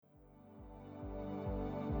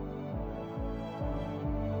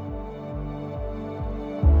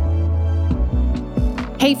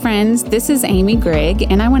Hey friends, this is Amy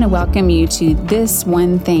Grigg, and I want to welcome you to This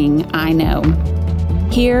One Thing I Know.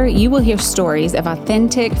 Here, you will hear stories of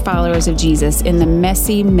authentic followers of Jesus in the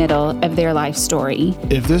messy middle of their life story.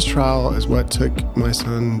 If this trial is what took my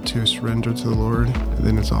son to surrender to the Lord,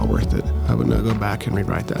 then it's all worth it. I would not go back and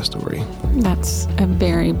rewrite that story. That's a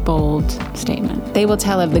very bold statement. They will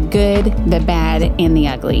tell of the good, the bad, and the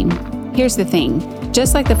ugly. Here's the thing.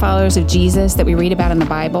 Just like the followers of Jesus that we read about in the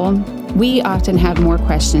Bible, we often have more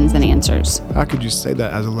questions than answers. How could you say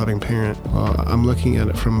that as a loving parent? Well, I'm looking at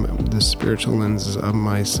it from the spiritual lenses of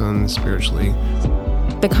my son spiritually.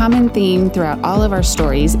 The common theme throughout all of our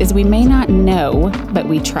stories is we may not know, but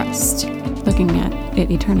we trust. Looking at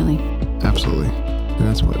it eternally. Absolutely. And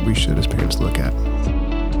that's what we should as parents look at.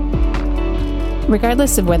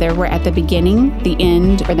 Regardless of whether we're at the beginning, the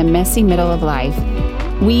end, or the messy middle of life,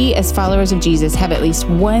 we as followers of Jesus have at least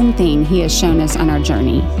one thing he has shown us on our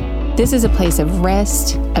journey. This is a place of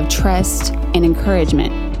rest, of trust, and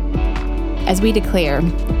encouragement. As we declare,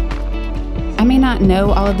 I may not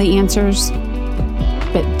know all of the answers,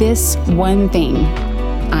 but this one thing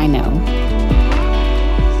I know.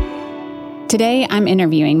 Today, I'm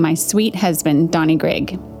interviewing my sweet husband, Donnie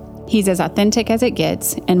Grigg. He's as authentic as it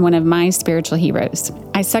gets and one of my spiritual heroes.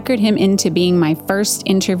 I suckered him into being my first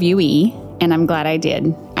interviewee, and I'm glad I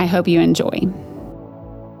did. I hope you enjoy.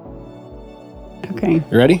 Okay.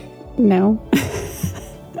 You ready? No.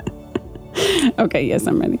 Okay, yes,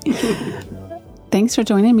 I'm ready. Thanks for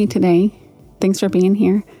joining me today. Thanks for being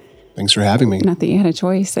here. Thanks for having me. Not that you had a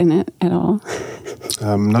choice in it at all.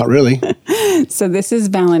 Not really. So this is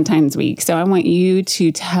Valentine's week. So I want you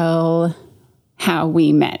to tell how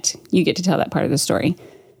we met. You get to tell that part of the story.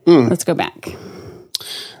 Let's go back.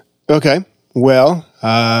 Okay. Well,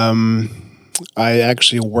 I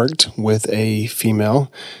actually worked with a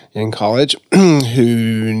female in college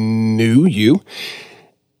who knew you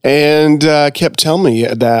and kept telling me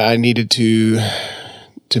that I needed to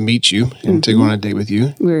meet you and to go on a date with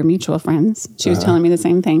you. We were mutual friends. She was telling me the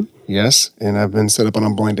same thing. Yes, and I've been set up on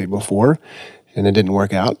a blind date before, and it didn't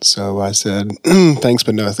work out. So I said, thanks,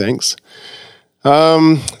 but no thanks.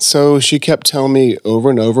 So she kept telling me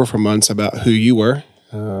over and over for months about who you were.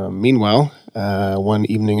 Meanwhile, one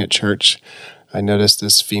evening at church, I noticed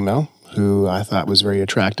this female who I thought was very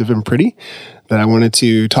attractive and pretty that I wanted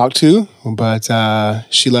to talk to, but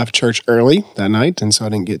she left church early that night, and so I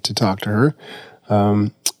didn't get to talk to her.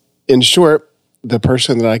 In short, the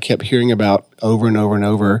person that I kept hearing about over and over and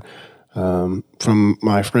over from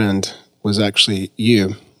my friend was actually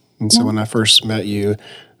you. And so when I first met you,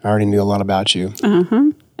 I already knew a lot about you.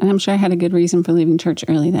 And I'm sure I had a good reason for leaving church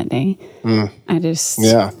early that day. I just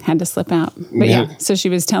had to slip out. But yeah, so she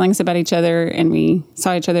was telling us about each other, and we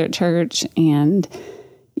saw each other at church, and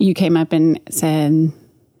you came up and said,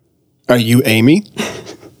 "Are you Amy?"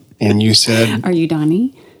 And you said, "Are you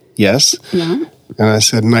Donnie?" Yes. Yeah. And I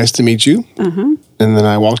said, "Nice to meet you." And then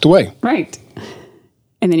I walked away. Right.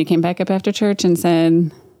 And then you came back up after church and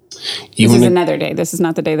said, "This is another day. This is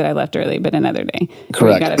not the day that I left early, but another day."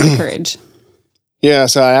 Correct. You got the courage. Yeah,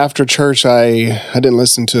 so after church, I didn't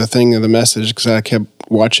listen to a thing of the message because I kept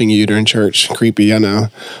watching you during church. Creepy, I know.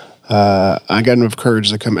 I got enough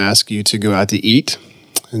courage to come ask you to go out to eat.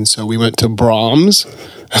 And so we went to Brahms.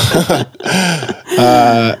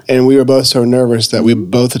 And we were both so nervous that we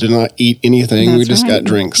both did not eat anything. That's we just right. got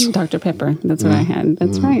drinks. Dr. Pepper. That's what I had.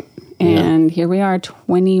 That's right. And here we are,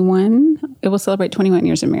 21. It will celebrate 21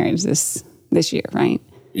 years of marriage this year, right?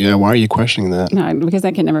 Yeah, why are you questioning that? No, because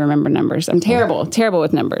I can never remember numbers. I'm terrible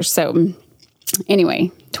with numbers. So anyway,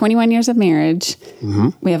 21 years of marriage.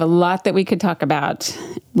 We have a lot that we could talk about.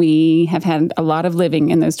 We have had a lot of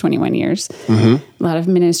living in those 21 years, a lot of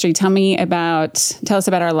ministry. Tell us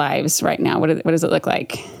about our lives right now. What does it look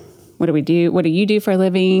like? What do we do? What do you do for a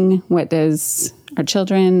living? What does our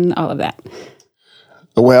children, all of that?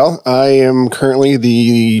 Well, I am currently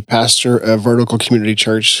the pastor of Vertical Community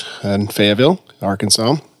Church in Fayetteville,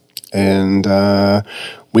 Arkansas. And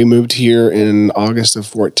we moved here in August of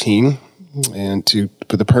 14 and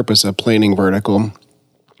for the purpose of planting Vertical.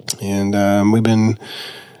 And we've been,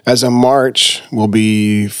 as of March, will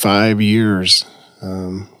be 5 years,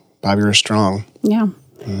 5 years strong. Yeah.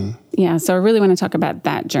 Yeah. So I really want to talk about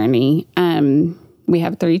that journey. We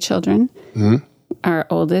have 3 children. Our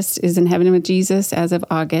oldest is in heaven with Jesus as of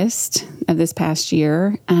August of this past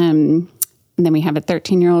year. And then we have a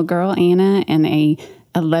 13-year-old girl, Anna, and a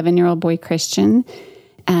 11-year-old boy, Christian.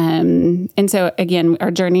 And so, again,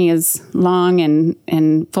 our journey is long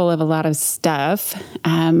and full of a lot of stuff.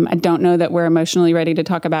 I don't know that we're emotionally ready to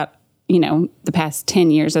talk about the past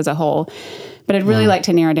 10 years as a whole. But I'd really like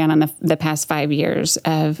to narrow down on the past 5 years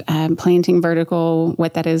of planting vertical,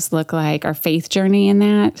 what that has looked like, our faith journey in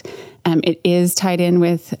that. It is tied in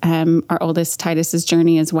with our oldest Titus's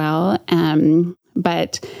journey as well.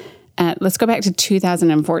 But let's go back to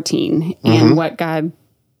 2014 and what God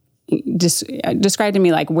described to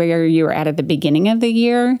me, like where you were at the beginning of the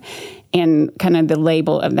year and kind of the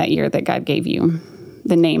label of that year that God gave you,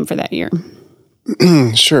 the name for that year.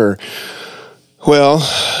 Sure. Well,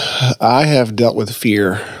 I have dealt with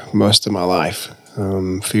fear most of my life.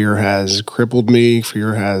 Fear has crippled me.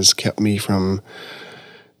 Fear has kept me from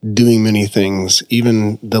doing many things,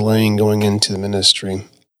 even delaying going into the ministry.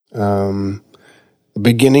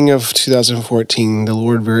 Beginning of 2014, the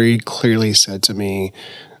Lord very clearly said to me,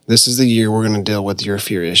 this is the year we're going to deal with your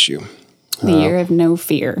fear issue. The year of no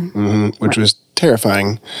fear. Which was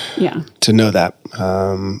terrifying to know that.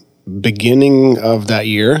 Beginning of that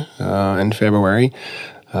year, in February,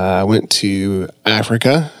 I went to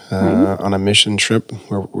Africa on a mission trip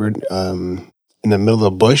where we're in the middle of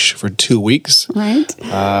the bush for 2 weeks,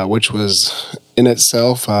 which was in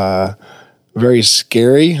itself very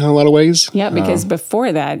scary in a lot of ways. Yeah, because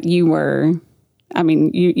before that, you were,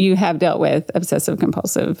 you have dealt with obsessive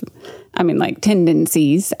compulsive, like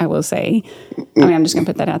tendencies, I will say. I'm just going to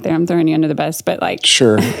put that out there. I'm throwing you under the bus, but like.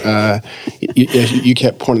 Sure. You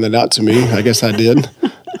kept pointing that out to me. I guess I did.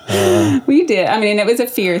 We did. It was a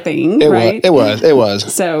fear thing, right? It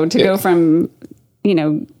was. So to go from,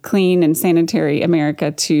 clean and sanitary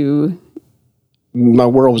America to. My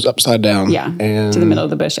world was upside down. Yeah. And to the middle of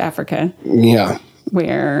the bush, Africa. Yeah.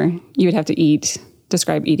 Where you would have to eat.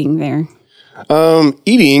 Describe eating there.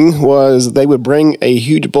 Eating was they would bring a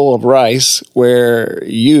huge bowl of rice where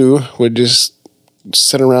you would just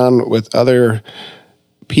sit around with other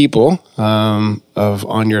people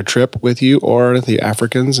on your trip with you or the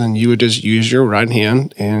Africans, and you would just use your right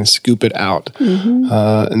hand and scoop it out.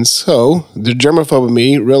 And so the germaphobe in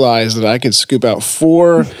me realized that I could scoop out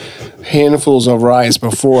 4 handfuls of rice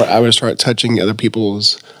before I would start touching other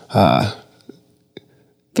people's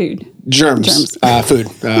food. Germs. Food.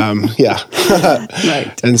 Yeah.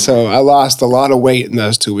 Right. And so I lost a lot of weight in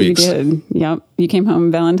those 2 weeks. You did. Yep. You came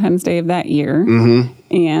home Valentine's Day of that year.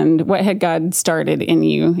 And what had God started in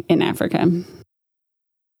you in Africa?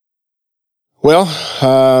 Well,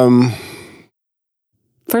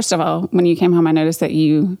 first of all, when you came home, I noticed that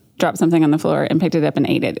you dropped something on the floor and picked it up and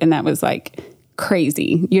ate it. And that was like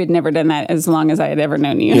crazy. You had never done that as long as I had ever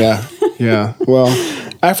known you. Yeah. Well,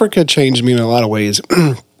 Africa changed me in a lot of ways.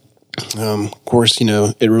 Of course,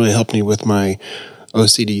 it really helped me with my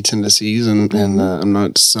OCD tendencies, and I'm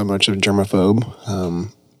not so much of a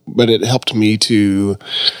germaphobe, but it helped me to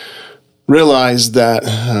realize that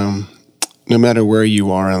no matter where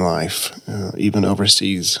you are in life, even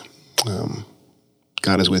overseas,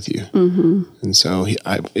 God is with you. And so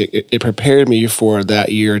it prepared me for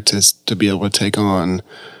that year to be able to take on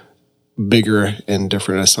bigger and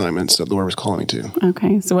different assignments that the Lord was calling me to.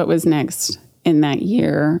 Okay. So what was next in that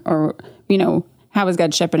year? Or, how was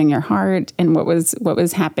God shepherding your heart, and what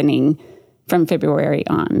was happening from February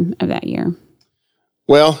on of that year?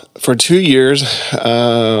 Well, for 2 years,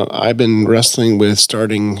 I've been wrestling with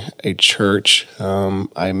starting a church.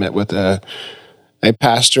 I met with a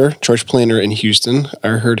pastor, church planner in Houston. I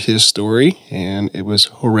heard his story, and it was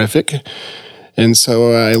horrific. And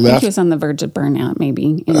so I left. I think he was on the verge of burnout,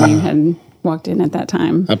 maybe, and you had walked in at that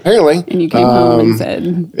time. Apparently. And you came home and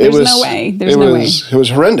said, there's no way. There's no way. It was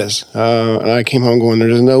horrendous. And I came home going,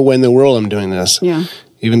 there's no way in the world I'm doing this. Yeah.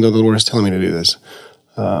 Even though the Lord is telling me to do this.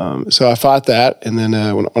 So I fought that. And then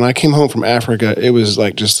when I came home from Africa, it was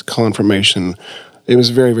like just confirmation. It was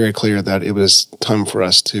very, very clear that it was time for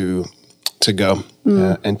us to go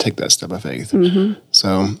and take that step of faith.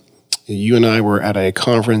 So you and I were at a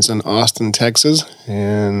conference in Austin, Texas,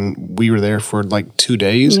 and we were there for like 2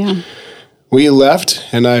 days. Yeah. We left,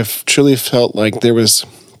 and I truly felt like there was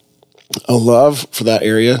a love for that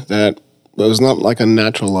area that was not like a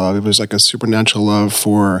natural love. It was like a supernatural love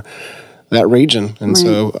for that region. And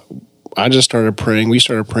so I just started praying. We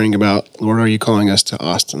started praying about, Lord, are you calling us to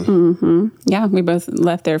Austin? Yeah, we both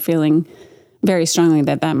left there feeling very strongly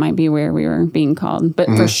that might be where we were being called. But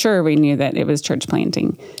for sure, we knew that it was church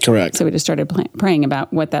planting. Correct. So we just started praying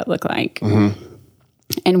about what that looked like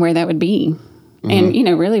and where that would be. And,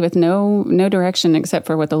 really with no direction except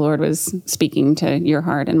for what the Lord was speaking to your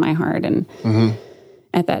heart and my heart and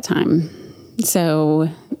at that time. So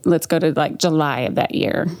let's go to like July of that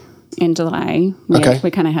year. in July. Okay.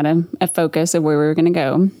 We kind of had a focus of where we were going to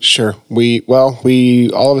go. Sure. We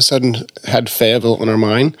all of a sudden had Fayetteville on our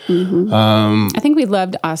mind. I think we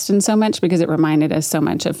loved Austin so much because it reminded us so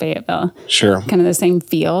much of Fayetteville. Sure. Kind of the same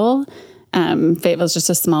feel. Fayetteville's just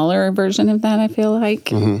a smaller version of that, I feel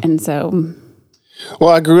like. And so...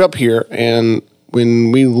 Well, I grew up here, and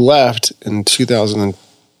when we left in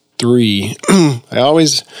 2003,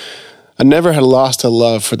 I never had lost a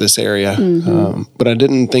love for this area, but I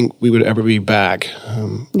didn't think we would ever be back.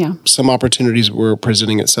 Some opportunities were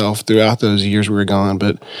presenting itself throughout those years we were gone,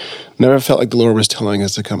 but never felt like the Lord was telling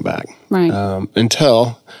us to come back. Right.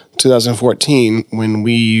 Until 2014, when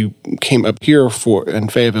we came up here in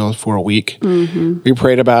Fayetteville for a week. We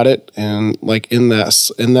prayed about it, and like in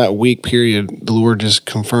that week period, the Lord just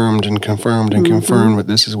confirmed and confirmed and confirmed that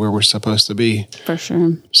this is where we're supposed to be. For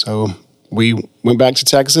sure. So we went back to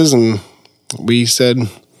Texas, and we said,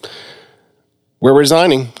 we're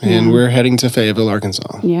resigning, and we're heading to Fayetteville,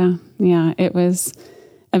 Arkansas. Yeah. It was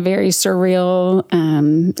a very surreal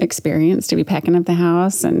experience to be packing up the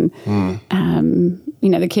house. And,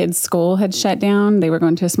 the kids' school had shut down. They were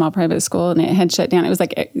going to a small private school, and it had shut down. It was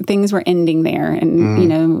like things were ending there.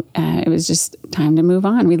 And, it was just time to move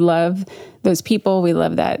on. We love those people. We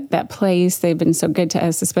love that place. They've been so good to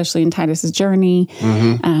us, especially in Titus's journey.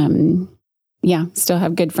 Still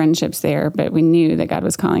have good friendships there, but we knew that God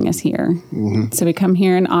was calling us here. So we come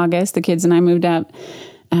here in August. The kids and I moved up,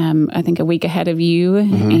 I think a week ahead of you.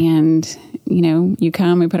 And, you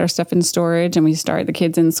come, we put our stuff in storage, and we start the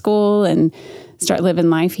kids in school and start living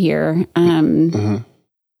life here.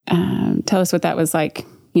 Tell us what that was like,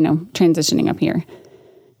 transitioning up here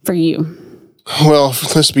for you. Well,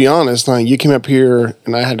 let's be honest. You came up here,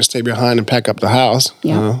 and I had to stay behind and pack up the house.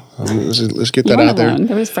 Yeah. Let's get that out there.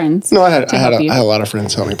 There was friends. No, I had a lot of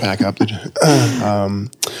friends help me pack up. I had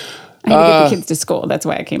to get the kids to school. That's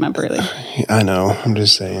why I came up early. I know. I'm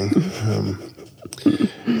just saying.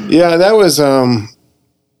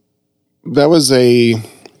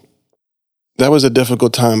 That was a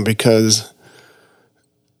difficult time because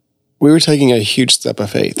we were taking a huge step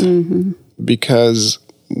of faith because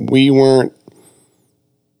we weren't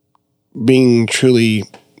being truly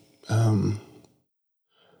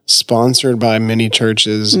sponsored by many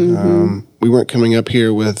churches. We weren't coming up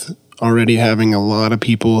here with already having a lot of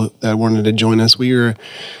people that wanted to join us.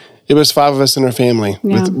 It was 5 of us in our family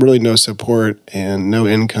with really no support and no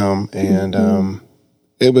income. And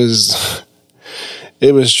it was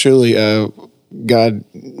truly God,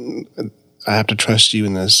 I have to trust you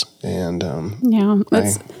in this. And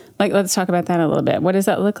let's talk about that a little bit. What does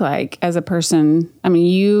that look like as a person? I mean,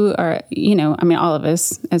 you are, all of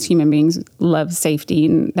us as human beings love safety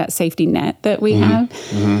and that safety net that we have.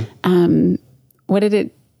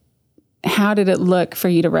 How did it look for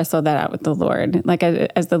you to wrestle that out with the Lord? Like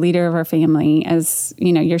as the leader of our family, as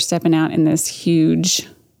you're stepping out in this huge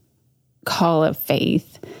call of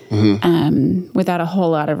faith, without a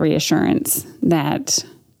whole lot of reassurance that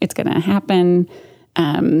it's going to happen.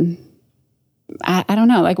 I don't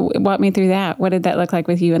know, walk me through that. What did that look like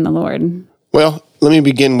with you and the Lord? Well, let me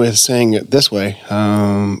begin with saying it this way.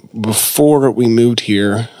 Before we moved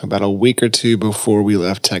here, about a week or two before we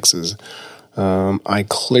left Texas, I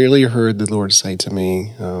clearly heard the Lord say to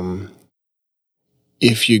me,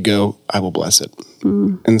 if you go, I will bless it.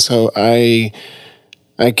 And so I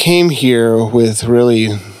came here with really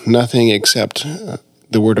nothing except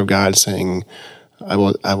the word of God saying, I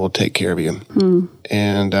will take care of you.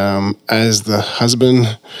 And as the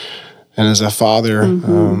husband and as a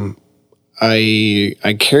father,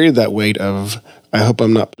 I carried that weight of, I hope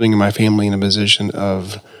I'm not putting my family in a position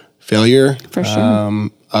of failure, for sure,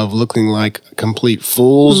 of looking like complete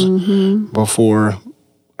fools before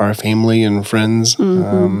our family and friends.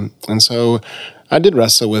 And so I did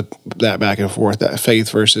wrestle with that back and forth, that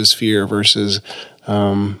faith versus fear versus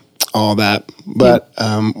all that. But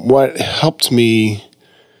what helped me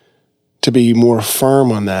to be more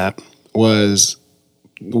firm on that was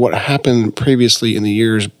what happened previously in the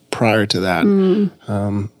years prior to that.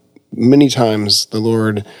 Many times the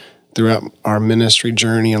Lord, throughout our ministry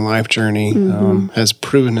journey and life journey, has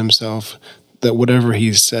proven himself that whatever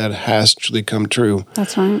he said has truly come true.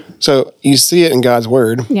 That's right. So you see it in God's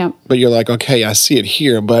word, Yep. but you're like, okay, I see it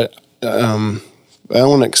here, but I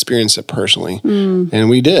want to experience it personally. And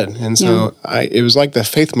we did. And so it was like the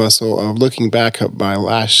faith muscle of looking back at my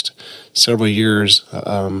last several years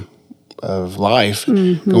of life,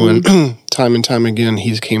 going time and time again,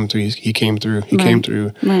 he came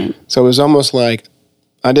through. Right. So it was almost like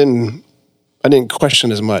I didn't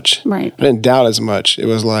question as much. Right. I didn't doubt as much. It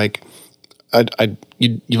was like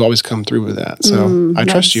you've always come through with that. So I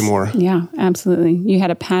trust you more. Yeah, absolutely. You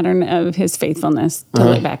had a pattern of his faithfulness to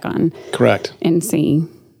look back on. Correct. And see.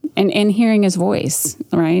 And hearing his voice,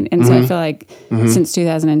 right? And so I feel like since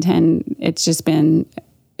 2010, it's just been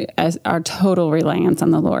our total reliance on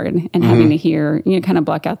the Lord and having to hear, kind of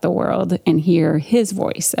block out the world and hear his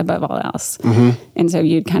voice above all else. And so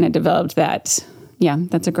you'd kind of developed that. Yeah,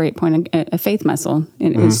 that's a great point. A faith muscle.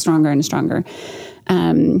 It was stronger and stronger.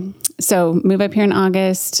 So move up here in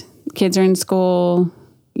August. Kids are in school.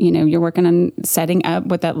 You're working on setting up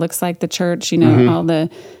what that looks like, the church, all the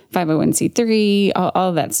 501c3, all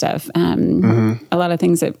of that stuff. A lot of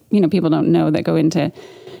things that, people don't know that go into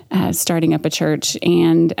starting up a church.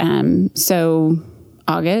 And so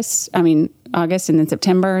August and then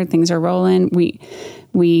September, things are rolling.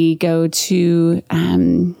 We go to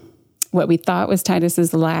what we thought was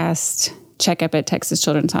Titus's last checkup at Texas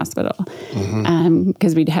Children's Hospital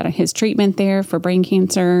because we'd had his treatment there for brain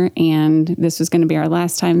cancer, and this was going to be our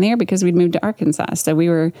last time there because we'd moved to Arkansas. So we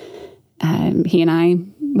were, he and I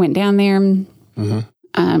went down there,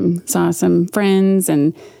 saw some friends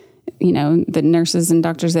and, the nurses and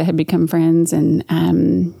doctors that had become friends,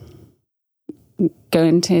 and go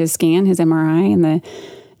into his scan, his MRI, and the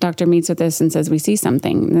doctor meets with us and says, we see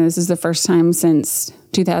something. And this is the first time since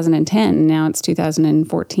 2010. Now it's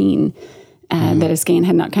 2014 that a scan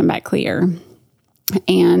had not come back clear.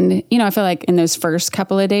 And, I feel like in those first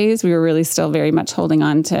couple of days, we were really still very much holding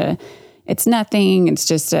on to, it's nothing. It's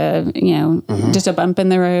just just a bump in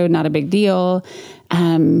the road, not a big deal.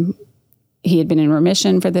 He had been in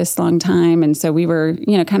remission for this long time. And so we were,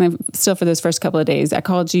 kind of still for those first couple of days. I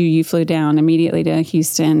called you, you flew down immediately to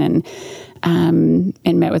Houston and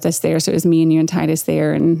met with us there. So it was me and you and Titus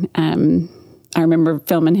there. And I remember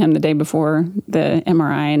filming him the day before the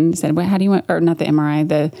MRI and said, well, how do you want, or not the MRI,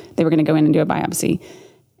 they were going to go in and do a biopsy.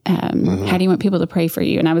 How do you want people to pray for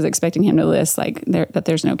you? And I was expecting him to list that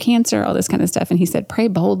there's no cancer, all this kind of stuff. And he said, pray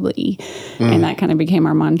boldly. And that kind of became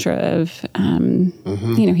our mantra of,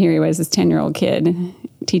 here he was, this 10-year-old kid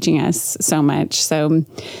teaching us so much. So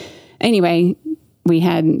anyway, we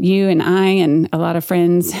had you and I and a lot of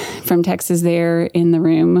friends from Texas there in the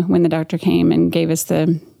room when the doctor came and gave us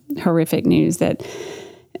the horrific news that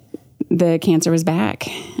the cancer was back.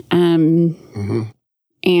 And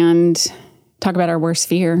talk about our worst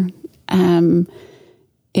fear.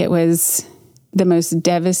 It was the most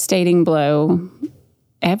devastating blow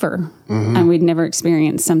ever. And we'd never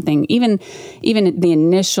experienced something. Even the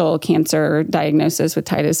initial cancer diagnosis with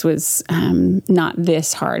Titus was not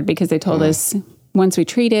this hard, because they told us once we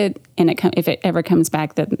treat it and if it ever comes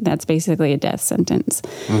back, that's basically a death sentence.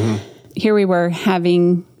 Here we were,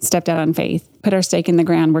 having stepped out on faith, put our stake in the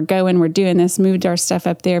ground. We're doing this, moved our stuff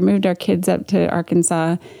up there, moved our kids up to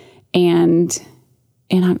Arkansas. And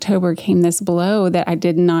in October came this blow that I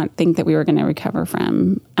did not think that we were going to recover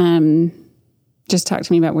from. Just talk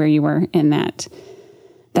to me about where you were in that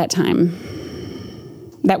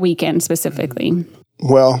time, that weekend specifically.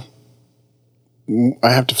 Well,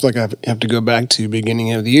 I have to go back to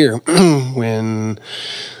beginning of the year when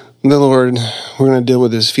the Lord, we're going to deal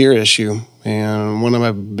with this fear issue. And one of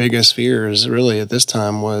my biggest fears really at this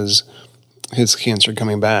time was his cancer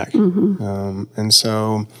coming back. And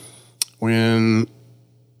so when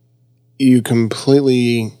you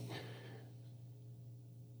completely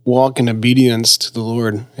walk in obedience to the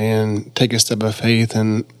Lord and take a step of faith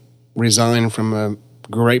and resign from a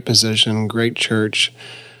great position, great church,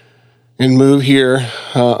 and move here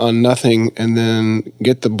on nothing, and then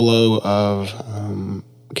get the blow of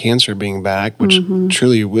cancer being back, which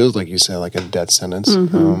truly was, like you said, like a death sentence.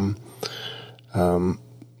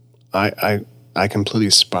 I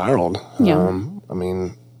completely spiraled. I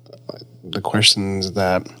mean, the questions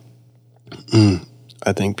that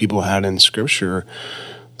I think people had in Scripture,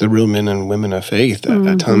 the real men and women of faith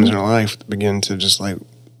at times in our life begin to just like,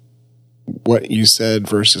 what you said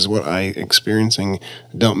versus what I experiencing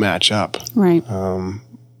don't match up. Right.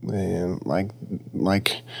 And like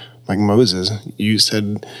Moses, you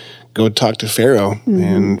said, go talk to Pharaoh,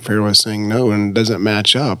 and Pharaoh was saying no, and it doesn't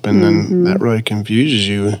match up. And then that really confuses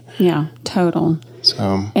you. Yeah, total.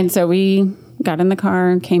 So we got in the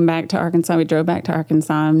car, came back to Arkansas. We drove back to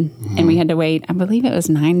Arkansas, and we had to wait, I believe it was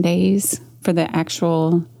 9 days for the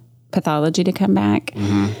actual pathology to come back.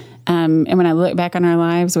 And when I look back on our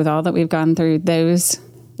lives with all that we've gone through, those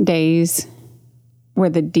days were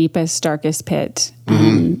the deepest, darkest pit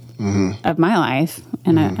of my life.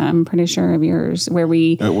 And I'm pretty sure of yours, where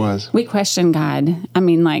we questioned God. I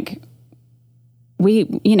mean, like, we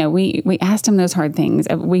asked him those hard things.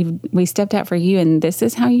 We stepped out for you, and this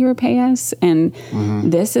is how you repay us, and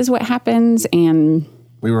this is what happens. And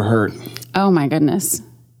we were hurt. Oh my goodness.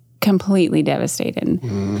 Completely devastated.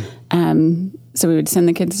 So we would send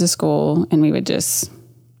the kids to school and we would just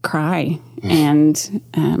cry. And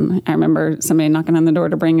I remember somebody knocking on the door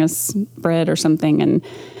to bring us bread or something and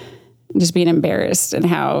just being embarrassed and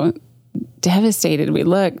how devastated we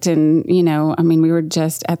looked. And, we were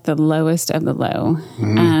just at the lowest of the low.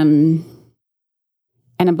 And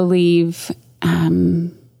I believe,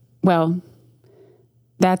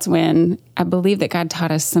 that's when I believe that God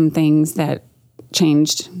taught us some things that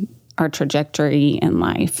changed our trajectory in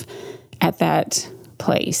life at that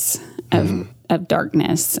place of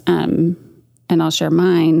darkness. And I'll share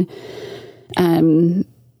mine. 2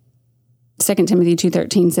 Timothy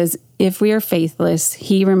 2:13 says, if we are faithless,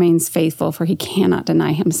 he remains faithful, for he cannot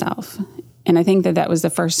deny himself. And I think that was the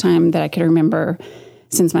first time that I could remember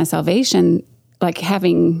since my salvation, like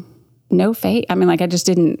having no faith. I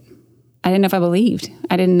didn't know if I believed.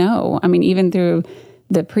 I didn't know. Even through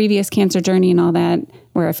the previous cancer journey and all that,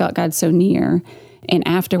 where I felt God so near, and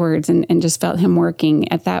afterwards, and just felt him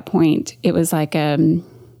working, at that point, it was like a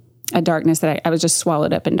darkness that I was just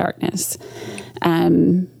swallowed up in darkness.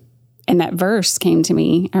 And that verse came to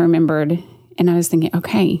me, I remembered, and I was thinking,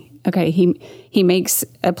 okay, he makes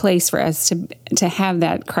a place for us to have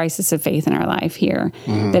that crisis of faith in our life here,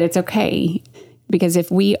 that it's okay, because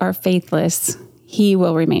if we are faithless, he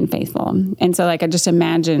will remain faithful. And so I just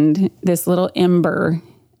imagined this little ember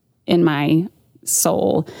in my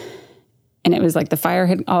soul, and it was like the fire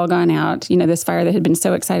had all gone out. This fire that had been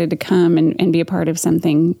so excited to come and be a part of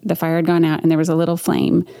something, the fire had gone out and there was a little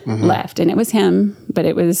flame left. And it was him, but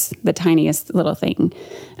it was the tiniest little thing.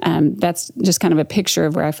 That's just kind of a picture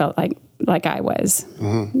of where I felt like I was.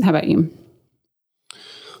 How about you?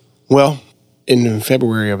 Well, in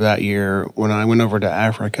February of that year, when I went over to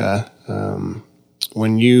Africa,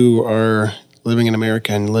 when you are living in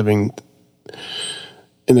America and living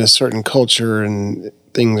in a certain culture and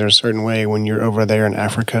things are a certain way, when you're over there in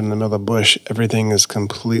Africa in the middle of the bush, everything is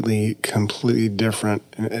completely different.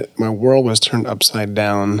 And my world was turned upside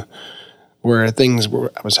down, where I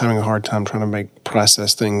was having a hard time trying to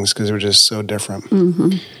process things because they were just so different.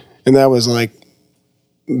 And that was like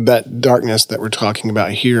that darkness that we're talking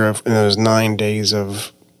about here. In those 9 days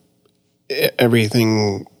of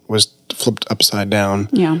everything was flipped upside down.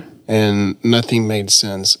 Yeah. And nothing made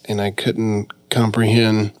sense. And I couldn't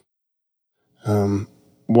comprehend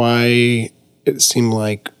why it seemed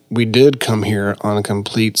like we did come here on a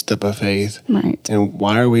complete step of faith. Right. And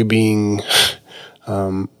why are we being,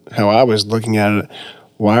 how I was looking at it,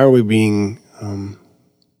 why are we being,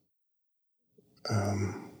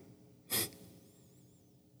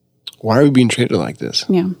 why are we being treated like this?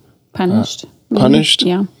 Yeah. Punished. Punished?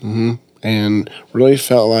 Yeah. And really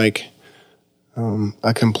felt like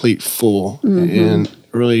a complete fool and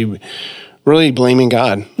really blaming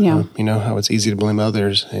God. Yeah. How it's easy to blame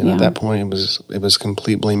others. And at that point, it was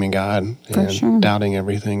complete blaming God and doubting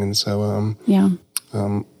everything. And so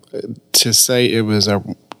to say it was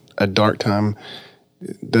a dark time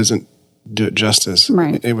doesn't do it justice.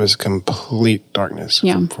 Right. It was complete darkness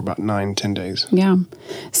for about 9-10 days. Yeah.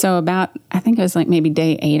 So I think it was like maybe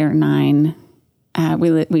day 8 or 9,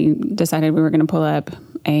 we decided we were going to pull up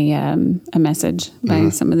a message by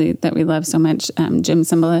somebody that we love so much, Jim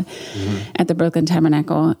Cymbala at the Brooklyn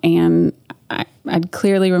Tabernacle. And I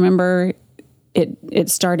clearly remember it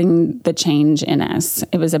starting the change in us.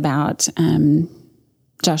 It was about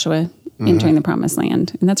Joshua entering the promised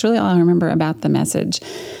land. And that's really all I remember about the message.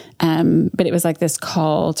 But it was like this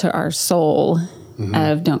call to our soul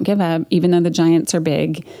of don't give up, even though the giants are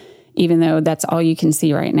big, even though that's all you can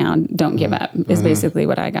see right now, don't give up is basically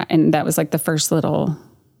what I got. And that was like the first little,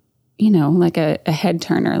 like a head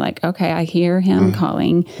turner, like, okay, I hear him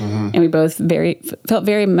calling. And we both felt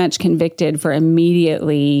very much convicted for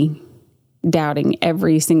immediately doubting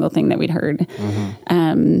every single thing that we'd heard.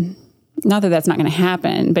 Not that that's not going to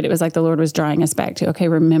happen, but it was like the Lord was drawing us back to, okay,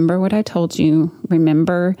 remember what I told you.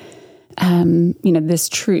 Remember, this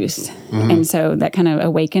truth. And so that kind of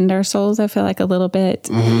awakened our souls, I feel like, a little bit.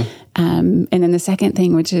 And then the second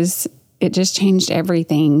thing, which is, it just changed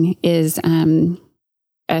everything, is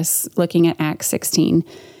us looking at Acts 16.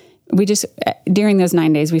 We just, during those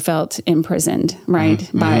 9 days, we felt imprisoned, right?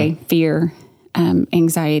 By fear,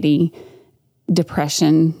 anxiety,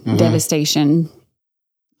 depression, devastation,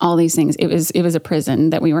 all these things. It was a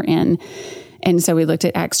prison that we were in. And so we looked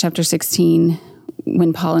at Acts chapter 16,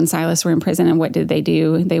 when Paul and Silas were in prison, and what did they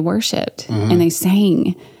do? They worshiped and they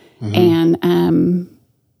sang. And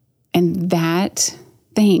that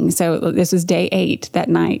thing, so this was day 8, that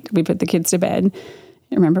night, we put the kids to bed.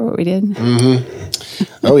 Remember what we did?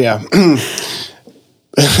 Oh yeah.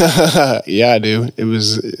 Yeah, I do.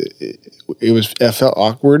 It felt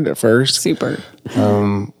awkward at first. Super.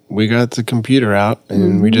 We got the computer out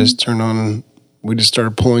and we just started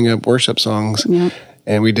pulling up worship songs. Yep.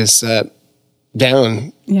 And we just sat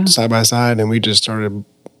down side by side and we just started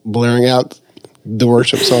blaring out the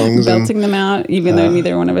worship songs. Belting them out, even though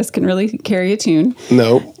neither one of us can really carry a tune.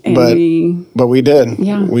 No, but we did.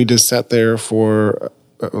 Yeah. We just sat there for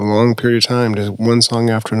a long period of time, just one song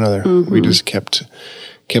after another. We just kept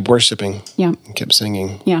worshiping. Yeah. And kept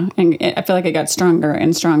singing. Yeah. And I feel like it got stronger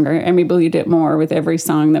and stronger. And we believed it more with every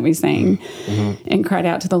song that we sang and cried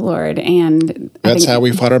out to the Lord. And that's how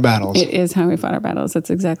we fought our battles. It is how we fought our battles. That's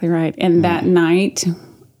exactly right. And that night,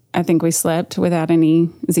 I think we slept without any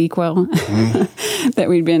ZQL that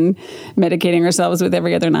we'd been medicating ourselves with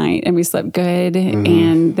every other night. And we slept good.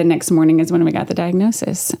 And the next morning is when we got the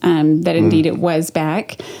diagnosis that indeed it was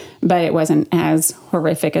back, but it wasn't as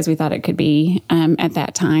horrific as we thought it could be at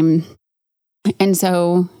that time. And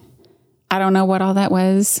so I don't know what all that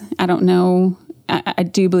was. I don't know. I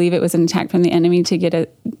do believe it was an attack from the enemy to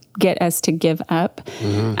get us to give up.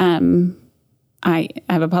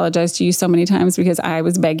 I've apologized to you so many times because I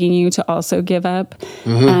was begging you to also give up. I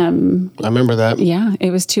remember that. Yeah, it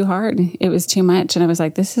was too hard. It was too much. And I was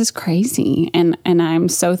like, this is crazy. And I'm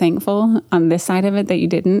so thankful on this side of it that you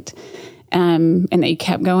didn't, and that you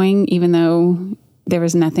kept going, even though there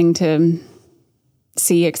was nothing to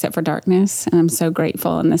see except for darkness. And I'm so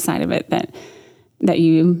grateful on this side of it that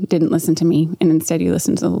you didn't listen to me and instead you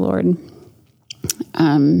listened to the Lord.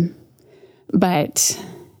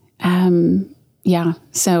 Yeah,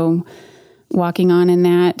 so walking on in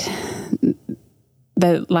that,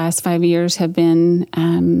 the last 5 years have been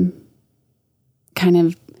kind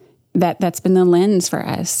of that's been the lens for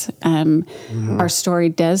us. Our story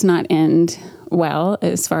does not end well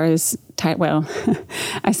as far as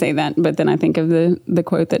I say that, but then I think of the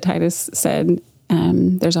quote that Titus said,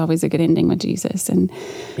 there's always a good ending with Jesus, and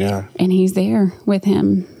he's there with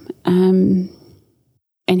him, and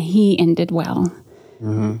he ended well.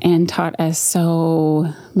 And taught us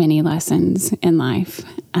so many lessons in life.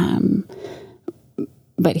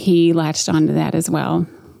 But he latched onto that as well,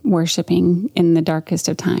 worshiping in the darkest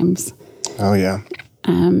of times. Oh, yeah.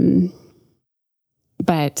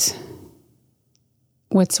 But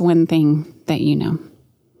what's one thing that you know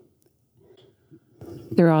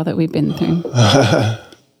through all that we've been through?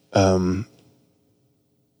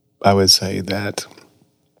 I would say that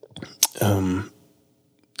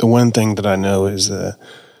the one thing that I know is an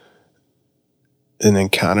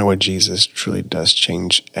encounter with Jesus truly does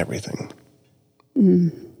change everything.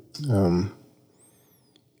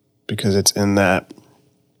 Because it's in that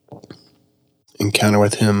encounter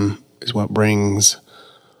with him is what brings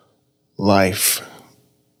life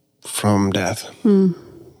from death.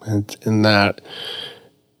 And in that,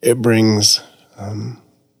 it brings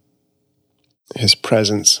his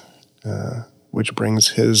presence, which brings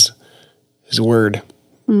his word.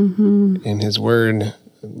 And his word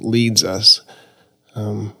leads us.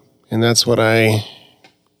 And that's what the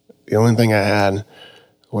only thing I had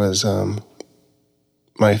was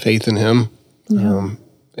my faith in him.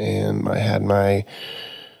 And I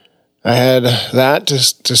had that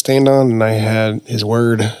to stand on, and I had his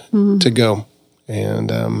word to go. And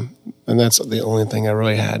that's the only thing I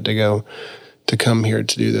really had to go to come here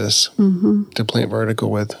to do this, to plant vertical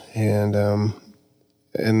with. And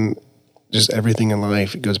just everything in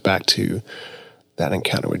life, it goes back to that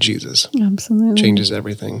encounter with Jesus. Absolutely. Changes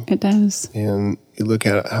everything. It does. And you look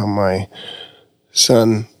at how my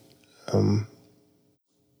son,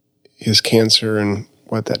 his cancer and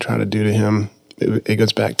what that tried to do to him, it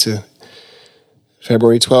goes back to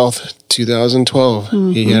February 12th, 2012.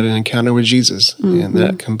 He had an encounter with Jesus, and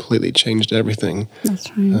that completely changed everything. That's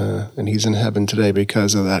right. And he's in heaven today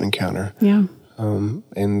because of that encounter. Yeah.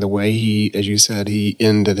 And the way he, as you said, he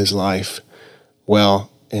ended his life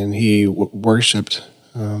well, and he worshipped,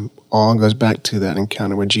 all goes back to that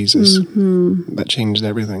encounter with Jesus. That changed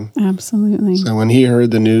everything. Absolutely. So when we heard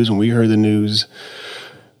the news,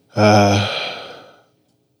 that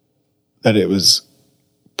it was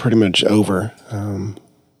pretty much over,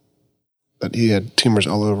 that he had tumors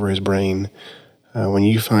all over his brain, when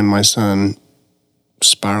you find my son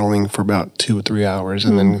spiraling for about 2 or 3 hours,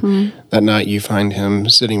 and then that night you find him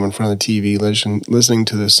sitting in front of the TV listening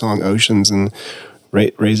to the song Oceans and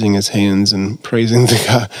raising his hands and praising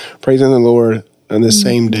the Lord. And the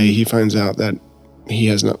same day he finds out that he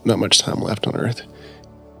has not much time left on earth.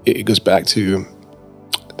 It goes back to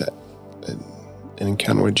that an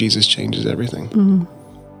encounter with Jesus changes everything.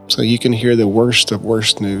 So you can hear the worst of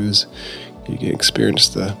worst news. You can experience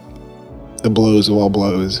the blows of all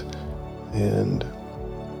blows, and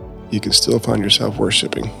you can still find yourself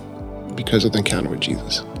worshiping because of the encounter with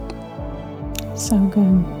Jesus. So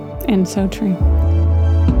good and so true.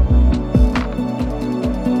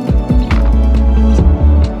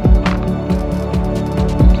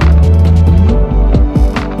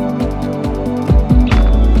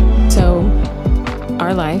 So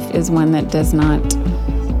our life is one that does not,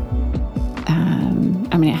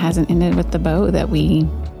 it hasn't ended with the bow that we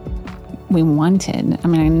wanted.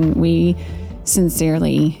 We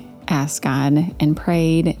sincerely asked God and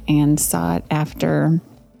prayed and sought after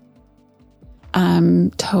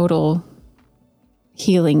total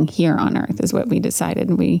healing here on earth is what we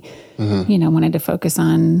decided. We, wanted to focus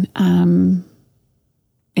on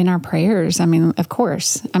in our prayers. Of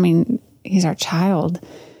course. He's our child.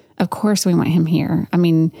 Of course we want him here.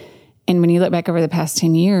 And when you look back over the past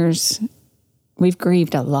 10 years, we've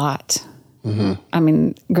grieved a lot.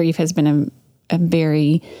 Grief has been a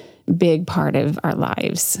very big part of our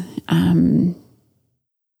lives.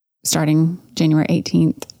 Starting January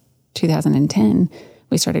 18th, 2010,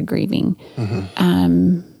 we started grieving.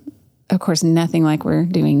 Of course, nothing like we're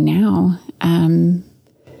doing now. And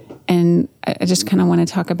I just kind of want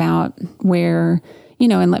to talk about where,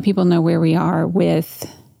 and let people know where we are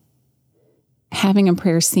with having a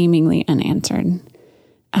prayer seemingly unanswered.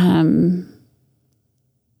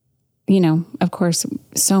 Of course,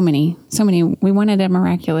 so many, we wanted a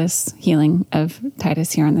miraculous healing of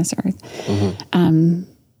Titus here on this earth. And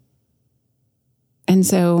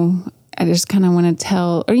so I just kind of want to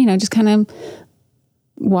tell, or, just kind of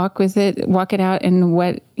walk it out and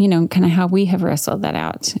what, kind of how we have wrestled that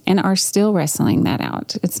out and are still wrestling that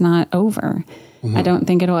out. It's not over. I don't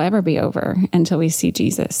think it'll ever be over until we see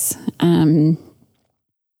Jesus.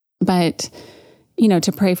 But,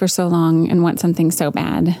 to pray for so long and want something so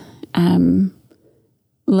bad.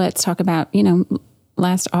 Let's talk about,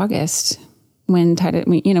 last August when Titus,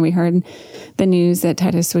 we heard the news that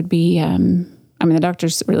Titus would be, the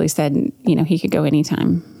doctors really said, he could go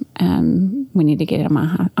anytime. We need to get him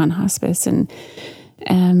on hospice. And,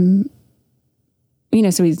 so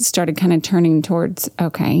we started kind of turning towards,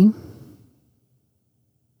 okay,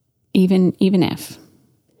 even if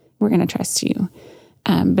we're going to trust you.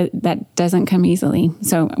 But that doesn't come easily.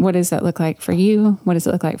 So what does that look like for you? What does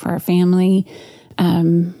it look like for our family?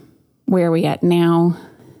 Where are we at now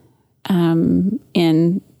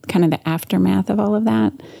in kind of the aftermath of all of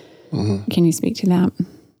that? Can you speak to that?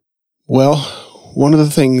 Well, one of the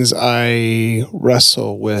things I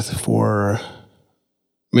wrestle with for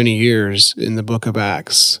many years in the book of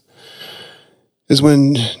Acts is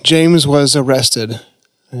when James was arrested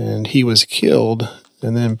and he was killed,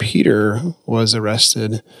 and then Peter was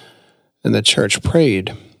arrested and the church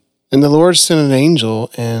prayed. And the Lord sent an angel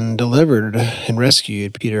and delivered and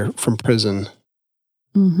rescued Peter from prison.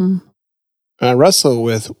 And I wrestle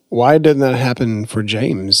with, why didn't that happen for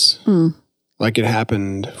James like it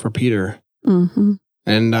happened for Peter?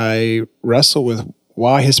 And I wrestle with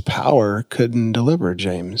why his power couldn't deliver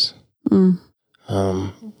James. And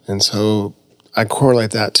so I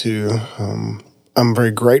correlate that to, I'm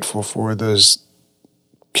very grateful for those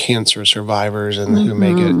cancer survivors and who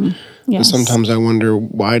make it. Yes. But sometimes I wonder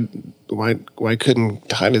why couldn't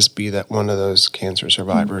Titus be that one of those cancer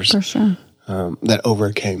survivors? For sure. That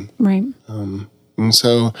overcame. Right. And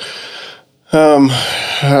so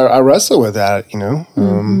I wrestle with that, and I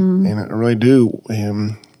really do.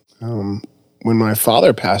 When my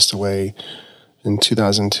father passed away in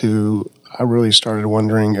 2002, I really started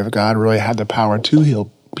wondering if God really had the power to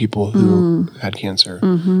heal people who had cancer.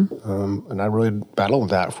 And I really battled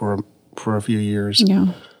that for a few years.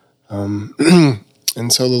 Yeah. And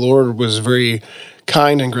so the Lord was very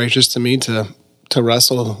kind and gracious to me to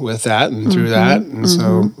wrestle with that and through that. And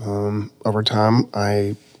so over time,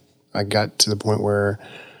 I got to the point where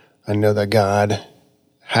I know that God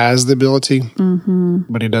has the ability,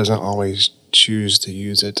 but he doesn't always choose to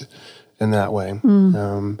use it in that way.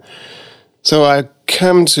 So I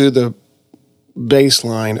come to the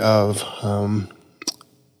baseline of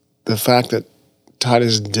the fact that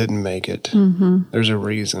Titus didn't make it. There's a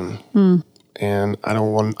reason. And I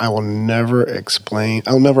will never explain,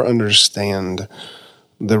 I'll never understand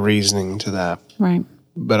the reasoning to that. Right.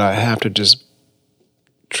 But I have to just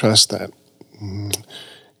trust that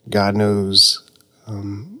God knows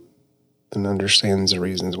and understands the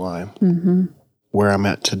reasons why. Where I'm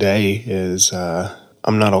at today is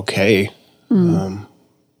I'm not okay.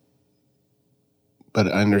 But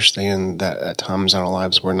I understand that at times in our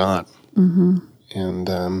lives we're not. And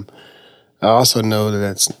I also know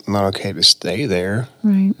that it's not okay to stay there,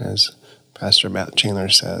 right, as Pastor Matt Chandler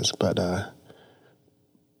says. But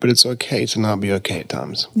it's okay to not be okay at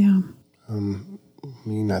times. Yeah.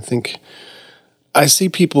 mean, I think I see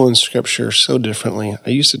people in Scripture so differently. I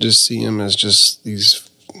used to just see them as just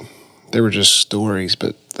they were just stories,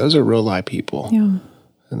 but those are real life people. Yeah.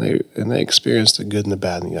 And they experienced the good and the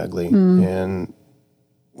bad and the ugly. And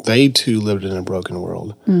they too lived in a broken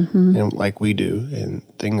world, and like we do, and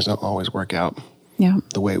things don't always work out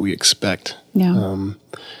the way we expect. Yeah.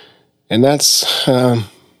 And that's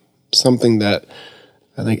something that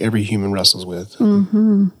I think every human wrestles with.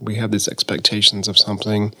 We have these expectations of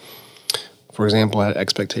something. For example, I had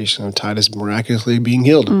expectation of Titus miraculously being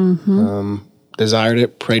healed. Desired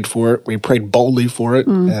it, prayed for it. We prayed boldly for it,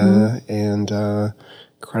 and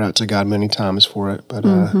cried out to God many times for it. But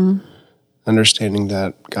understanding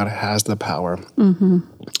that God has the power,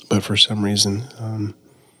 but for some reason,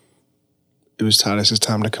 it was Titus's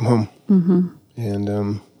time to come home,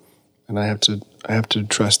 and I have to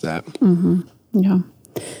trust that. Yeah.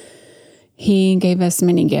 He gave us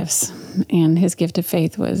many gifts, and his gift of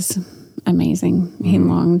faith was amazing. He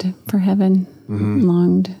longed for heaven,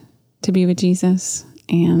 longed to be with Jesus,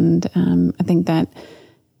 and I think that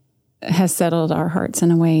has settled our hearts in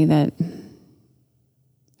a way that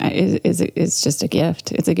is just a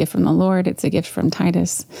gift. It's a gift from the Lord. It's a gift from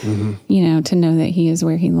Titus, to know that he is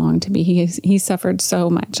where he longed to be. He suffered so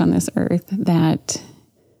much on this earth that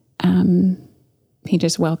he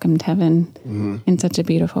just welcomed heaven in such a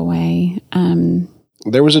beautiful way.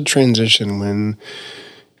 There was a transition when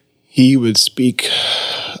he would speak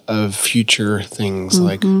of future things,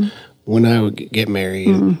 like when I would get married,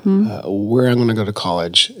 where I'm going to go to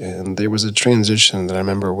college. And there was a transition that I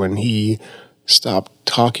remember when he stopped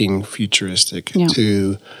talking futuristic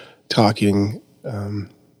to talking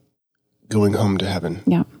going home to heaven.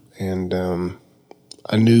 Yeah. And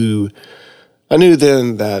I knew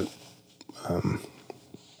then that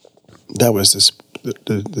that was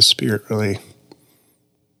the Spirit really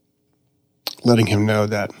letting him know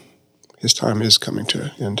that his time is coming to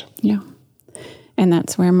an end. Yeah. And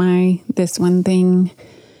that's where this one thing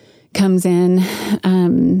comes in,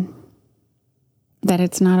 that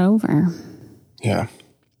it's not over. Yeah.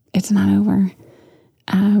 It's not over.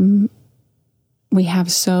 We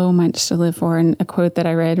have so much to live for. And a quote that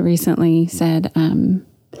I read recently said, in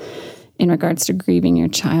regards to grieving your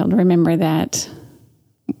child, remember that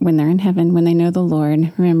when they're in heaven, when they know the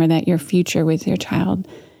Lord, remember that your future with your child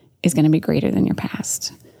is going to be greater than your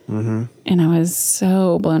past. And I was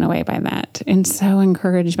so blown away by that and so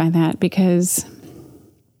encouraged by that, because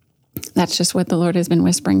that's just what the Lord has been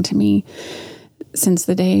whispering to me since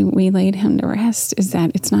the day we laid him to rest, is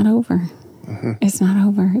that it's not over. It's not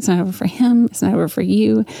over. It's not over for him. It's not over for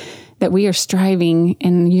you, that we are striving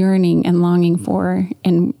and yearning and longing for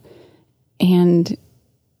and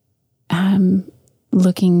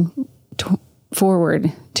looking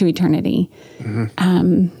forward to eternity.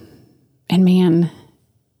 And man,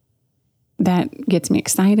 that gets me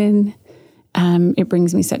excited. It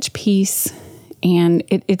brings me such peace, and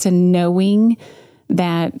it's a knowing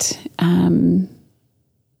that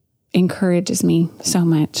encourages me so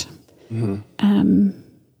much.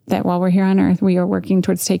 That while we're here on earth, we are working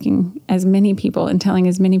towards taking as many people and telling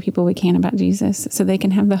as many people we can about Jesus, so they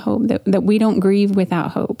can have the hope that we don't grieve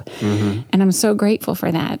without hope. And I'm so grateful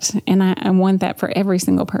for that. And I want that for every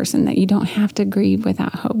single person, that you don't have to grieve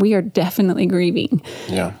without hope. We are definitely grieving.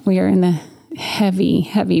 Yeah. We are in the heavy,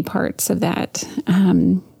 heavy parts of that.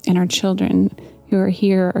 And our children who are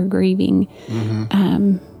here are grieving.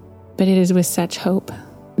 But it is with such hope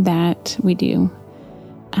that we do.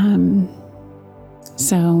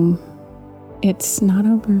 So it's not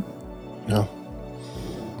over. No.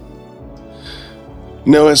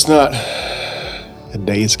 No, it's not. A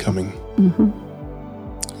day is coming.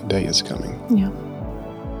 A day is coming. Yeah.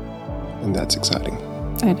 And that's exciting.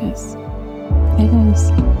 It is. It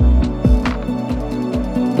is.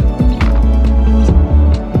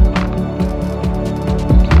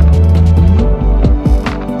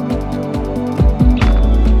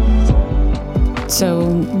 So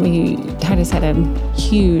Titus had a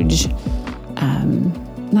huge,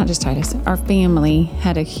 not just Titus, our family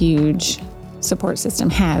had a huge support system,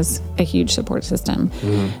 has a huge support system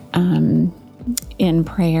in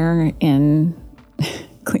prayer, in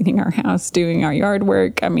cleaning our house, doing our yard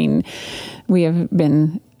work. I mean, we have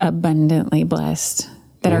been abundantly blessed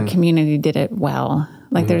that our community did it well.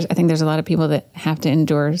 Like I think there's a lot of people that have to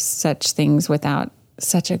endure such things without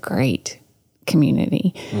such a great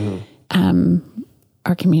community.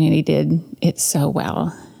 Our community did it so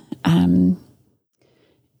well. And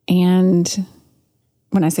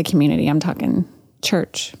when I say community, I'm talking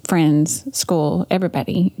church, friends, school,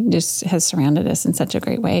 everybody just has surrounded us in such a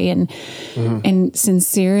great way, and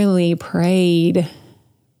sincerely prayed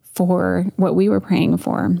for what we were praying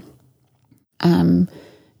for, and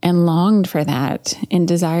longed for that and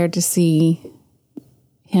desired to see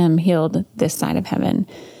him healed this side of heaven.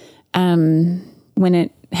 When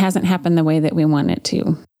it hasn't happened the way that we want it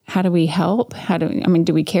to, how do we help?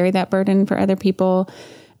 Do we carry that burden for other people?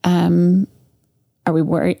 Are we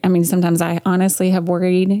worried? Sometimes I honestly have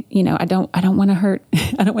worried, I don't want to hurt.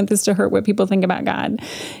 I don't want this to hurt what people think about God,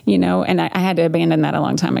 and I had to abandon that a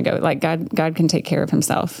long time ago. Like God can take care of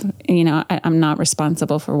himself. I'm not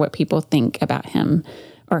responsible for what people think about him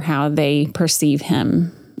or how they perceive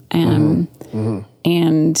him.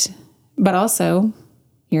 But also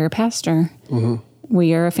you're a pastor.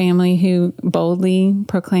 We are a family who boldly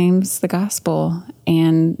proclaims the gospel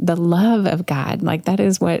and the love of God. Like that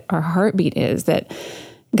is what our heartbeat is, that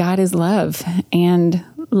God is love and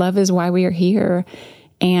love is why we are here.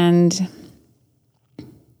 And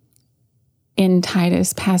in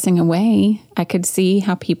Titus passing away, I could see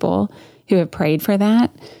how people who have prayed for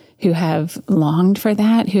that, who have longed for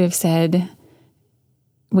that, who have said,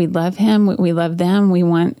 we love him, we love them, we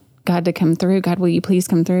want God to come through. God, will you please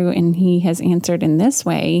come through? And he has answered in this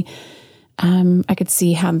way. I could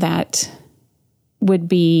see how that would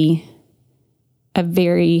be a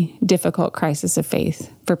very difficult crisis of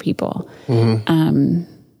faith for people.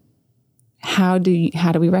 How do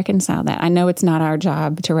we reconcile that? I know it's not our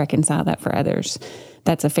job to reconcile that for others.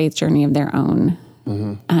 That's a faith journey of their own.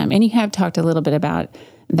 And you have talked a little bit about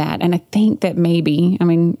that. And I think that maybe,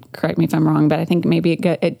 correct me if I'm wrong, but I think maybe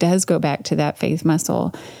it does go back to that faith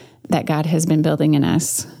muscle that God has been building in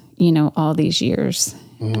us, all these years.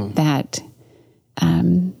 That,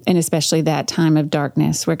 and especially that time of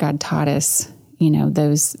darkness where God taught us,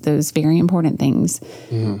 those very important things.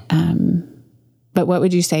 But what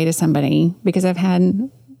would you say to somebody? Because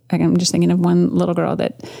I'm just thinking of one little girl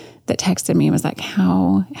that texted me and was like,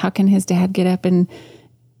 how can his dad get up and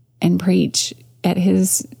preach at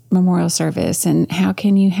his memorial service? And how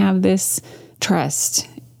can you have this trust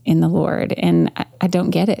in the Lord? And I don't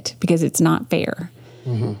get it because it's not fair.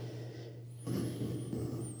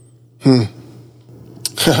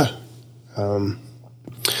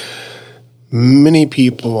 Many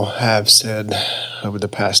people have said over the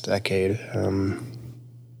past decade,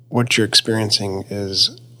 what you're experiencing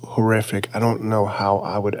is horrific. I don't know how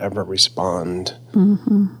I would ever respond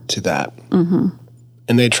to that.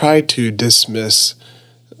 And they try to dismiss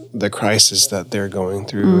the crisis that they're going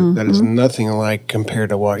through. That is nothing like compared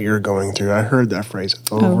to what you're going through. I heard that phrase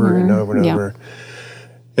over and over and over.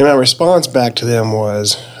 And my response back to them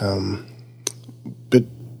was, but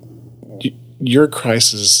your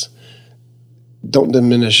crisis, don't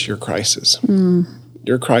diminish your crisis.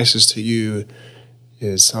 Your crisis to you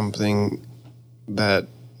is something that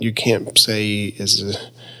you can't say is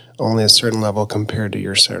only a certain level compared to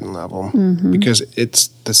your certain level, because it's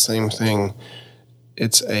the same thing.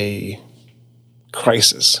 It's a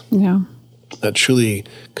crisis that truly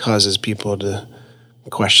causes people to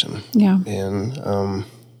question. And,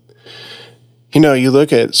 you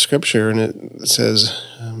look at Scripture and it says,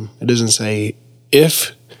 it doesn't say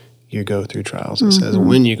if you go through trials. It says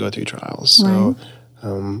when you go through trials. So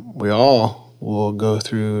we all will go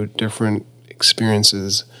through different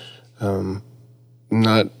experiences,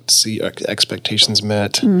 not see expectations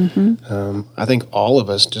met. I think all of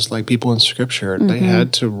us, just like people in Scripture, they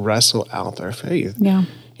had to wrestle out their faith.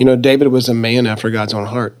 David was a man after God's own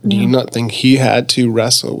heart. Do you not think he had to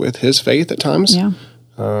wrestle with his faith at times?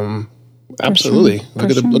 Absolutely. Look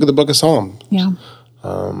at the book of Psalms.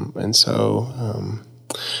 And so,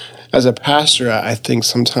 as a pastor, I think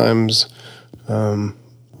sometimes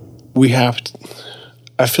we have to,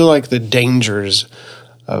 I feel like the dangers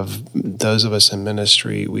of those of us in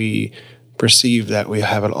ministry, we perceive that we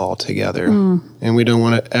have it all together, and we don't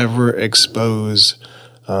want to ever expose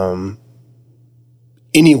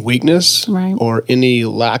any weakness or any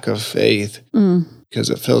lack of faith, because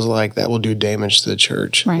it feels like that will do damage to the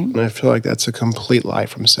church. And I feel like that's a complete lie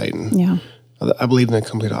from Satan. I believe in the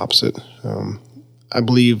complete opposite. I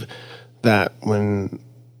believe that when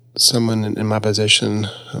someone in my position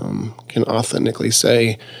can authentically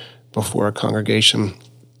say before a congregation,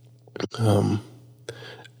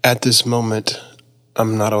 at this moment,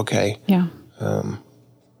 I'm not okay.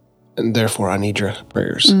 And therefore, I need your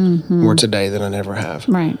prayers more today than I never have.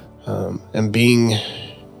 And being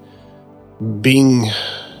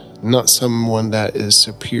not someone that is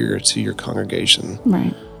superior to your congregation,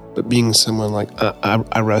 but being someone like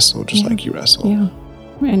I wrestle just like you wrestle.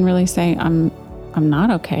 And really say, I'm not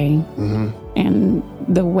okay. And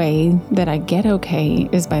the way that I get okay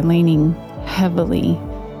is by leaning heavily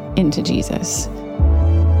into Jesus.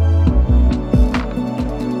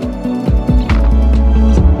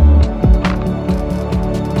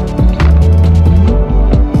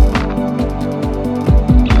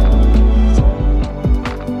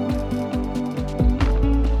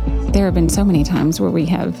 there have been so many times where we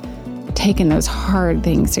have taken those hard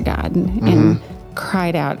things to God and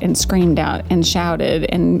cried out and screamed out and shouted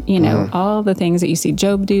and, all the things that you see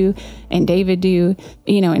Job do and David do,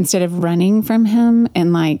 instead of running from him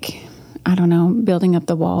and building up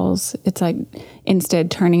the walls. It's like instead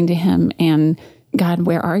turning to him and, God,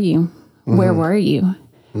 where are you? Where were you?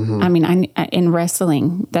 I mean, in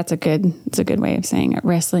wrestling, it's a good way of saying it,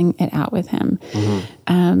 wrestling it out with him.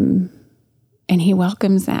 And he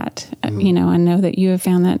welcomes that. I know that you have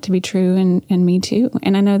found that to be true and me too.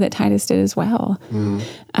 And I know that Titus did as well.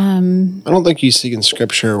 I don't think you see in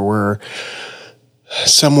Scripture where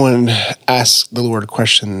someone asks the Lord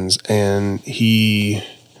questions and he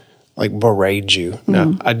berates you.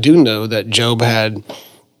 Now, I do know that Job had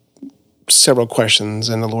several questions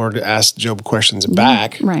and the Lord asked Job questions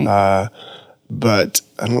back. Right. But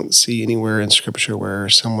I don't see anywhere in Scripture where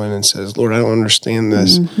someone says, Lord, I don't understand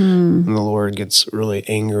this. And the Lord gets really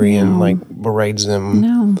angry and berates them.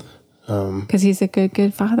 No. Because he's a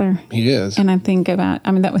good father. He is. And I think about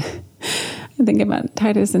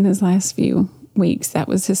Titus in his last few weeks. That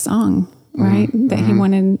was his song, right? That he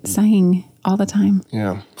wanted sang all the time.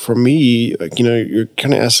 Yeah. For me, you're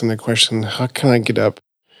kind of asking the question, how can I get up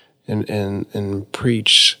and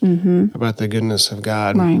preach about the goodness of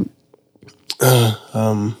God? Right.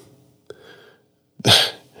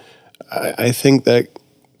 I think that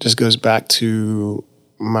just goes back to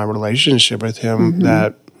my relationship with him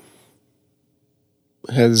that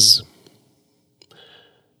has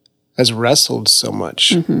wrestled so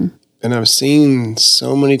much. And I've seen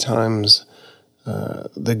so many times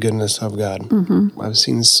the goodness of God. I've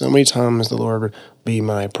seen so many times the Lord be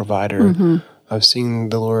my provider. I've seen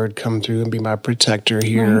the Lord come through and be my protector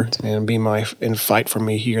here and fight for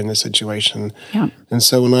me here in this situation. Yeah. And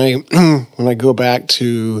so when I go back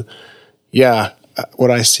to, what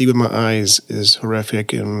I see with my eyes is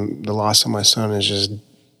horrific, and the loss of my son is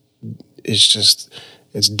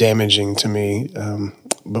it's damaging to me.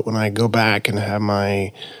 But when I go back and have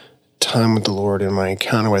my time with the Lord and my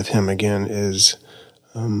encounter with him again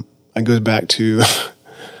I goes back to,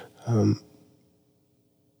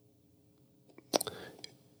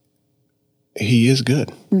 he is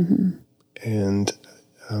good. And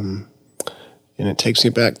it takes me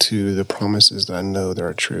back to the promises that I know that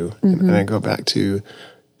are true. And I go back to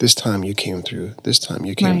this time you came through, this time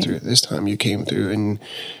you came through, this time you came through. And,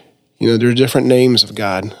 there are different names of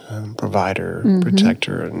God, provider,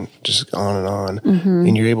 protector, and just on and on.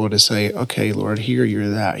 And you're able to say, okay, Lord, here you're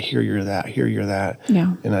that, here you're that, here you're that.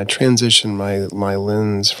 Yeah. And I transition my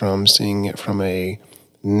lens from seeing it from a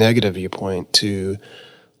negative viewpoint to,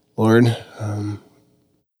 Lord,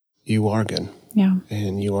 you are good. Yeah.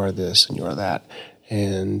 And you are this and you are that.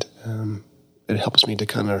 And it helps me to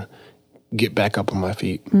kind of get back up on my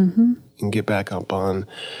feet and get back up on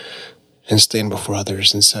and stand before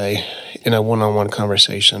others and say, in a one-on-one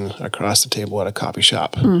conversation across the table at a coffee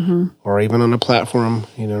shop or even on a platform,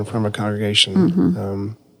 in front of a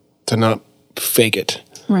congregation, to not fake it.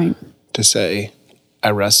 Right. To say,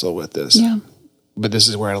 I wrestle with this. Yeah. But this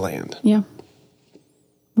is where I land. Yeah.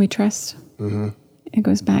 We trust. It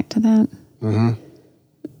goes back to that.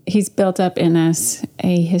 He's built up in us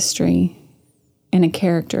a history and a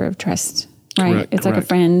character of trust, right? Correct, it's like a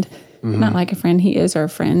friend, not like a friend. He is our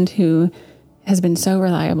friend who has been so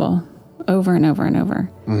reliable over and over and over.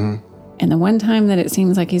 And the one time that it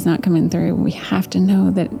seems like he's not coming through, we have to know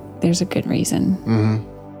that there's a good reason.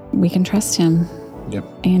 We can trust him. Yep.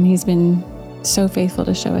 And he's been so faithful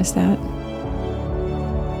to show us that.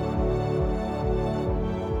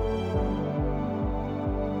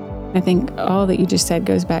 I think all that you just said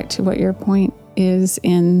goes back to what your point is,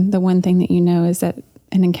 in the one thing that is that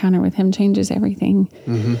an encounter with him changes everything.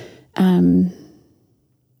 And,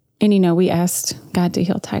 we asked God to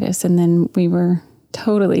heal Titus, and then we were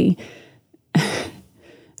totally,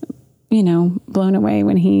 blown away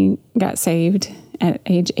when he got saved at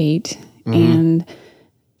age 8 and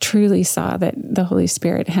truly saw that the Holy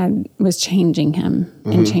Spirit was changing him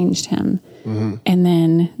and changed him. And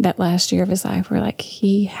then that last year of his life, we're like,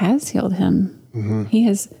 he has healed him.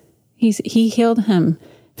 He healed him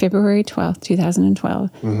February 12th,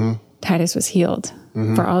 2012. Titus was healed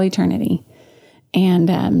for all eternity. And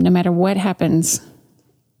no matter what happened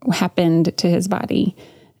to his body,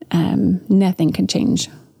 nothing could change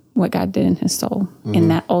what God did in his soul in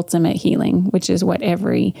that ultimate healing, which is what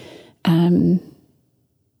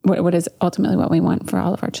what is ultimately what we want for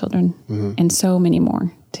all of our children, and so many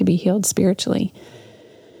more to be healed spiritually.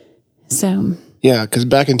 So yeah, because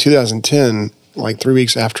back in 2010, like 3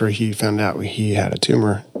 weeks after he found out he had a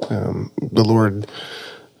tumor, the Lord,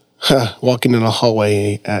 walking in a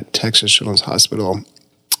hallway at Texas Children's Hospital,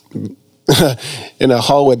 in a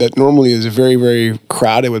hallway that normally is very, very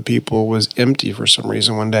crowded with people was empty for some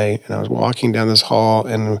reason one day. And I was walking down this hall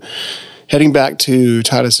and heading back to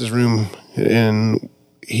Titus's room, and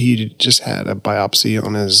he just had a biopsy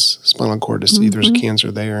on his spinal cord to see if there's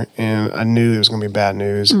cancer there. And I knew it was going to be bad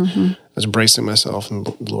news. I was bracing myself, and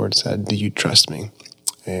the Lord said, "Do you trust me?"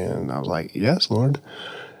 And I was like, "Yes, Lord."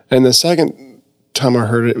 And the second time I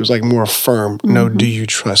heard it, it was like more firm. "No, do you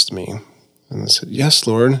trust me?" And I said, "Yes,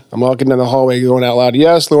 Lord." I'm walking down the hallway going out loud,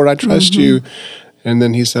 "Yes, Lord, I trust you." And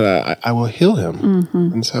then he said, I will heal him.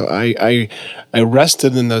 And so I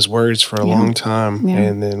rested in those words for a long time. Yeah.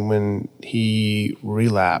 And then when he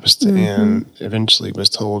relapsed and eventually was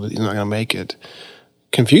told he's not going to make it,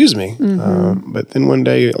 confused me. But then one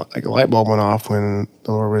day, like a light bulb went off when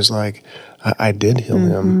the Lord was like, I did heal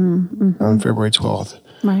him on February 12th,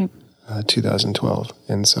 Right. 2012.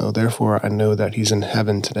 And so therefore I know that he's in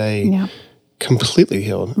heaven today. Yeah. Completely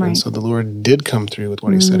healed. Right. And so the Lord did come through with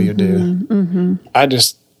what he said he would do. I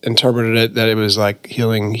just interpreted it that it was like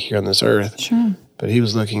healing here on this earth. Sure. But he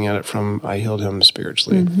was looking at it from, I healed him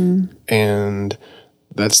spiritually. And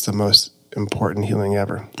that's the most important healing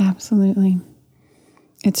ever. Absolutely.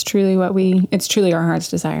 It's truly it's truly our heart's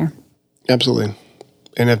desire. Absolutely.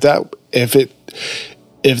 And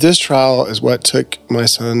if this trial is what took my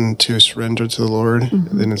son to surrender to the Lord,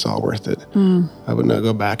 then it's all worth it. I would not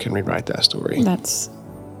go back and rewrite that story. That's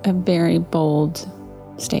a very bold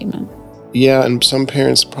statement. Yeah, and some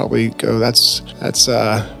parents probably go, that's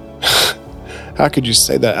how could you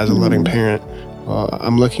say that as a loving parent? Well,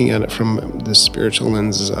 I'm looking at it from the spiritual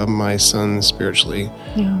lenses of my son spiritually.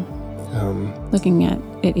 Yeah. Looking at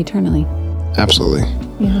it eternally. Absolutely.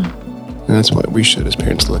 Yeah. And that's what we should as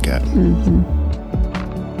parents look at.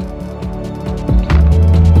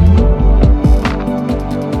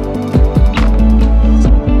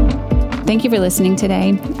 Thank you for listening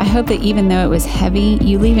today. I hope that even though it was heavy,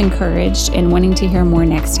 you leave encouraged and wanting to hear more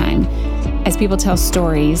next time as people tell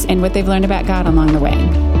stories and what they've learned about God along the way.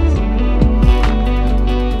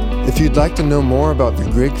 If you'd like to know more about the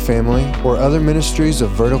Grigg family or other ministries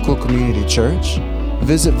of Vertical Community Church,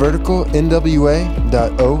 visit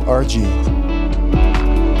verticalnwa.org.